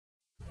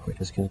We're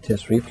just going to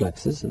test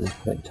reflexes at this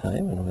point in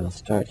time, and we'll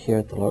start here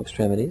at the lower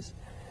extremities.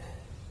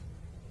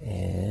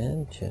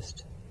 And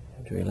just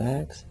have to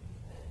relax.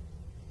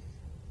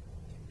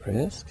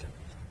 Brisk,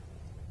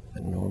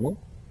 but normal.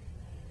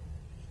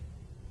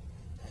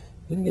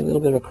 You're going to get a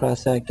little bit of a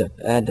cross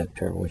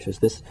adductor, which is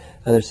this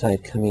other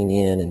side coming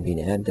in and being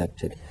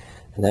adducted.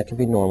 And that can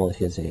be normal at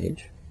his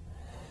age.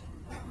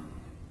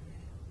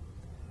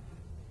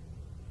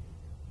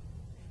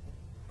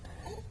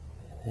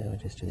 And we'll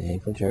just do the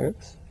ankle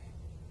jerks.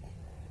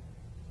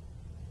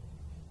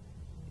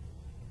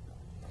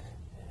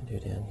 And do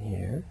down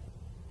here.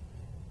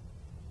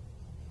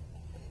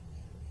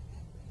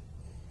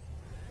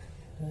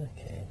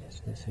 Okay,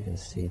 just so you can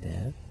see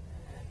that.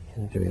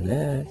 And to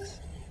relax.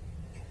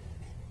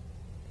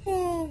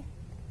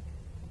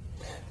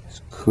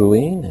 It's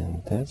cooing,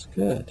 and that's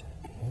good.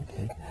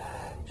 Okay,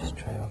 just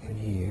try over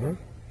here.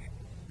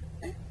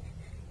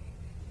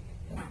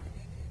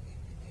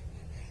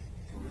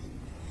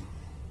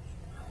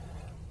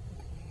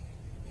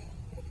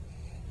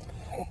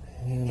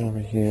 And over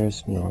here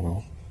is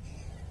normal.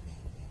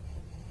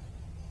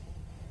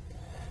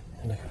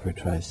 And looking for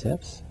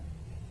triceps.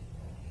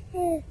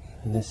 At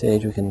this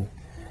age, we're going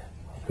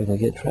to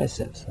get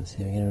triceps. Let's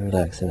see if we can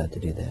relax enough to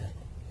do that.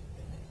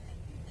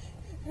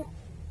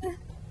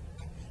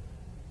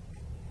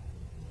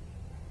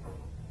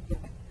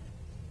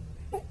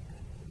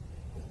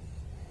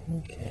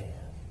 Okay.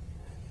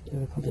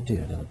 Difficult to do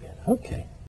a little bit. Okay.